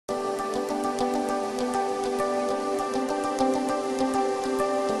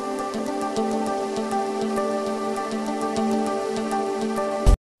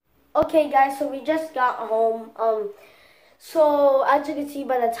Okay guys, so we just got home. So as you can see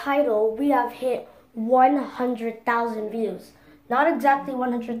by the title, we have hit 100,000 views. Not exactly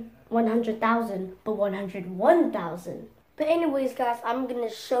 100,000, but 101,000. But anyways guys, I'm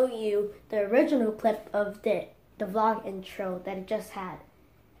gonna show you the original clip of the vlog intro that I just had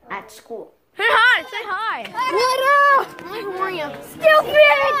at school. Hey, hi! Say hi! What up? Hi, how are you? Stupid!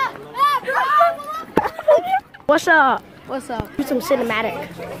 What's up? What's up? Do some cinematic.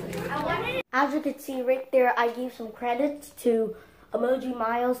 As you can see right there, I gave some credits to Emoji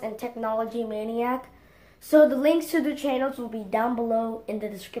Miles and Technology Maniac. So the links to the channels will be down below in the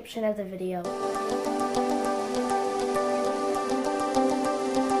description of the video.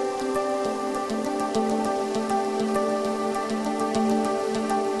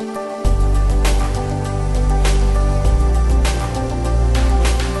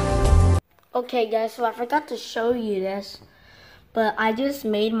 Okay guys, so I forgot to show you this, but I just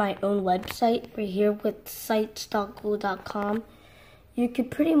made my own website right here with sites.google.com. You could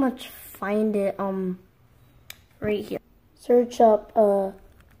pretty much find it right here. Search up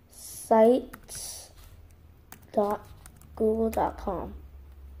sites.google.com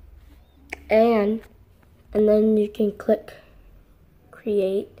and then you can click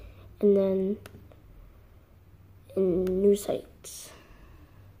create and then in new sites.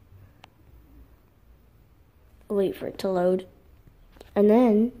 Wait for it to load, and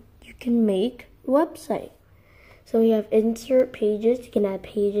then you can make a website. So we have insert pages. You can add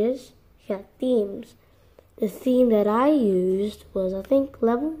pages. You got themes. The theme that I used was, I think,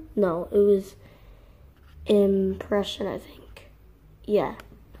 level. No, it was impression. I think, yeah,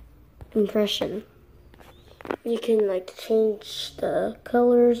 impression. You can like change the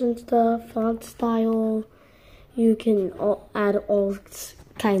colors and stuff, font style. You can add all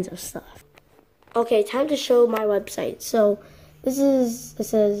kinds of stuff. Okay, time to show my website. So this is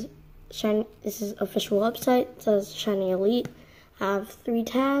official website. It says ShiningElite. I have 3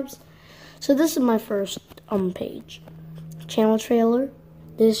 tabs. So this is my first page. Channel trailer.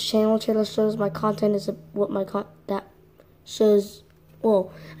 This channel trailer shows my content is that shows.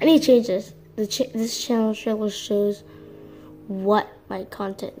 Well, I need to change this. This channel trailer shows what my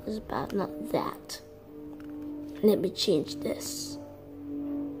content is about, not that. Let me change this.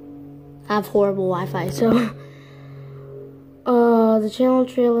 I have horrible Wi-Fi, so the channel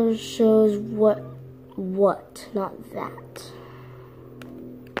trailer shows what, not that.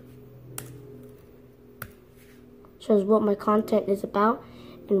 Shows what my content is about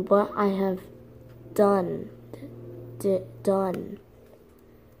and what I have done in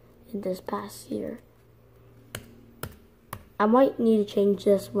this past year. I might need to change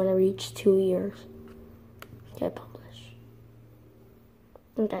this when I reach 2 years. Okay, publish.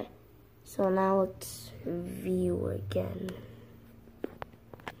 Okay. So now let's view again.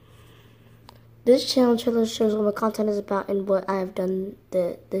 This channel trailer shows what my content is about and what I have done in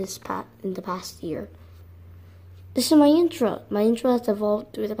the past year. This is my intro. My intro has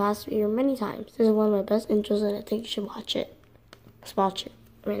evolved through the past year many times. This is one of my best intros and I think you should watch it. Let's watch it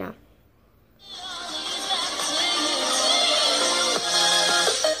right now.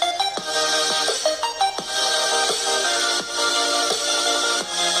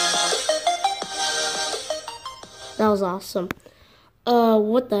 That was awesome.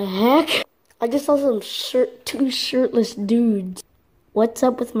 What the heck? I just saw some 2 shirtless dudes. What's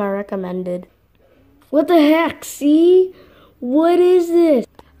up with my recommended? What the heck? See? What is this?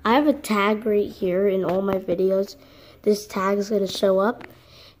 I have a tag right here in all my videos. This tag is going to show up.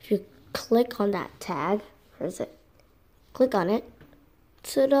 If you click on that tag, where is it? Click on it.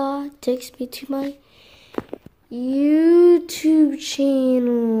 Ta-da! Takes me to my YouTube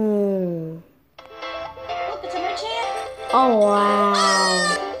channel. Oh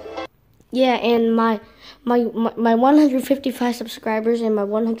wow. Yeah, and my 155 subscribers and my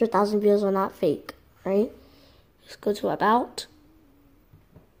 100,000 views are not fake, right? Let's go to about.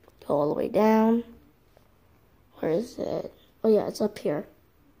 Go all the way down. Where is it? Oh yeah, it's up here.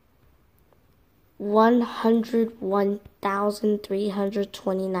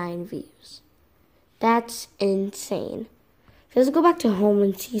 101,329 views. That's insane. Let's go back to home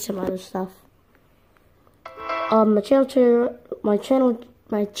and see some other stuff. My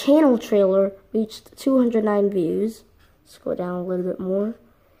channel trailer reached 209 views. Let's go down a little bit more.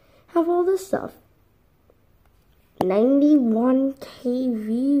 Have all this stuff. 91K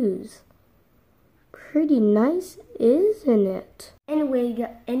views. Pretty nice, isn't it?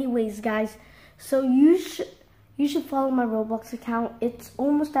 Anyways, guys. So you should follow my Roblox account. It's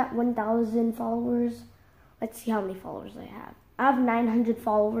almost at 1,000 followers. Let's see how many followers I have. I have 900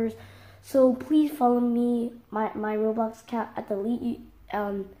 followers. So please follow me, my Roblox account at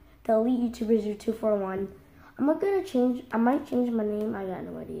the Elite YouTubers 241. I might change my name, I got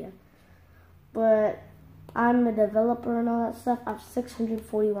no idea. But I'm a developer and all that stuff. I have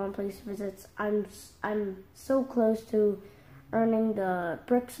 641 place visits. I'm so close to earning the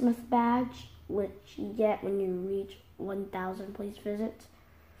Bricksmith badge, which you get when you reach 1,000 place visits.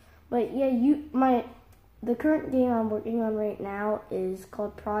 But yeah, the current game I'm working on right now is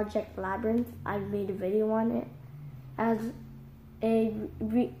called Project Labyrinth. I've made a video on it. As it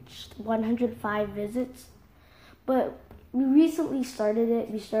reached 105 visits. But we recently started it.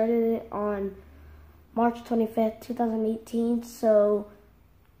 We started it on March 25th, 2018. So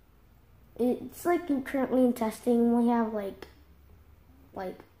it's like currently in testing. We have like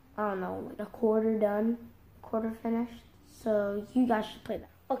I don't know, like a quarter done, quarter finished. So you guys should play that.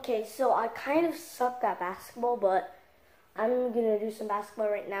 Okay, so I kind of suck at basketball, but I'm gonna do some basketball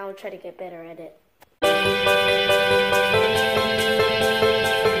right now and try to get better at it.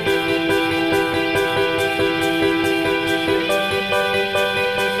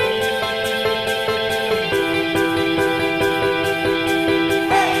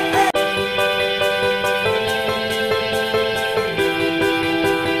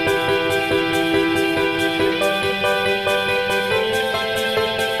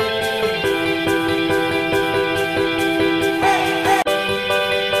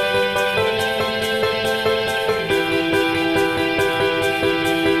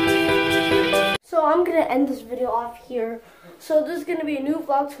 I'm gonna end this video off here. So this is gonna be a new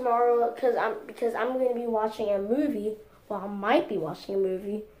vlog tomorrow because I'm gonna be watching a movie. Well, I might be watching a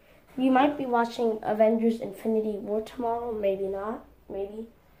movie. We might be watching Avengers Infinity War tomorrow. Maybe not. Maybe.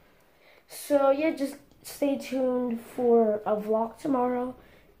 So yeah, just stay tuned for a vlog tomorrow.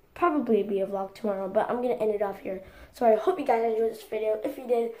 Probably be a vlog tomorrow, but I'm gonna end it off here. So I hope you guys enjoyed this video. If you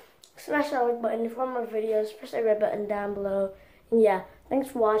did, smash that like button for more videos. Press that red button down below. And yeah, thanks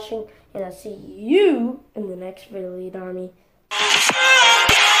for watching, and I'll see you in the next video, Lead Army.